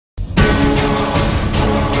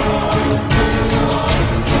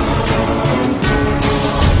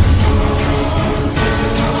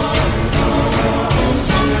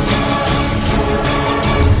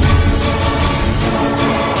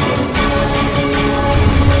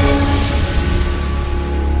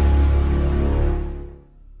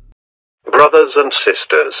brothers and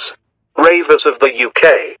sisters, ravers of the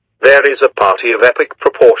UK, there is a party of epic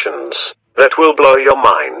proportions that will blow your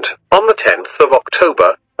mind. On the 10th of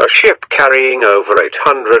October, a ship carrying over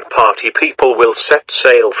 800 party people will set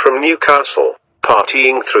sail from Newcastle,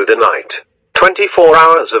 partying through the night. 24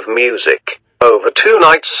 hours of music, over 2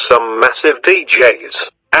 nights some massive DJs,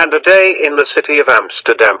 and a day in the city of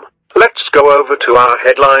Amsterdam. Let's go over to our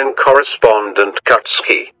headline correspondent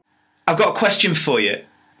Kutski. I've got a question for you.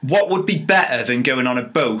 What would be better than going on a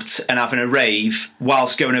boat and having a rave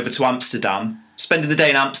whilst going over to Amsterdam, spending the day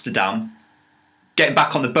in Amsterdam, getting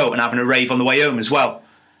back on the boat and having a rave on the way home as well?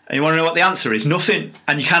 And you want to know what the answer is? Nothing.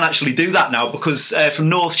 And you can actually do that now because from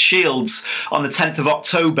North Shields on the 10th of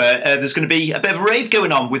October, there's going to be a bit of a rave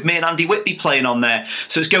going on with me and Andy Whitby playing on there.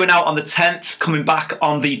 So it's going out on the 10th, coming back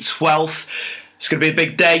on the 12th. It's going to be a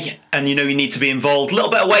big day and you know you need to be involved. A little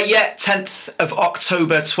bit away yet, 10th of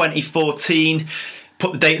October 2014.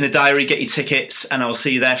 Put the date in the diary, get your tickets, and I'll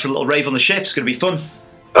see you there for a little rave on the ship. It's going to be fun.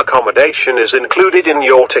 Accommodation is included in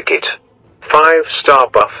your ticket. 5-star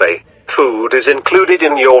buffet. Food is included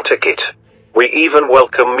in your ticket. We even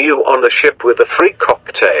welcome you on the ship with a free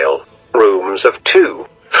cocktail. Rooms of 2,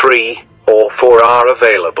 3, or 4 are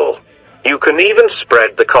available. You can even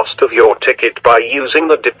spread the cost of your ticket by using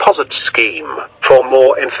the deposit scheme. For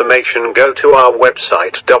more information, go to our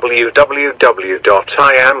website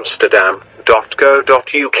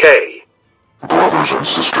www.iamsterdam.co.uk. Brothers and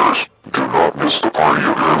sisters, do not miss the party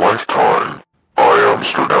of your lifetime. I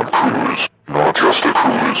Amsterdam Cruise, not just a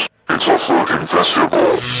cruise, it's a floating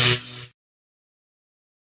festival.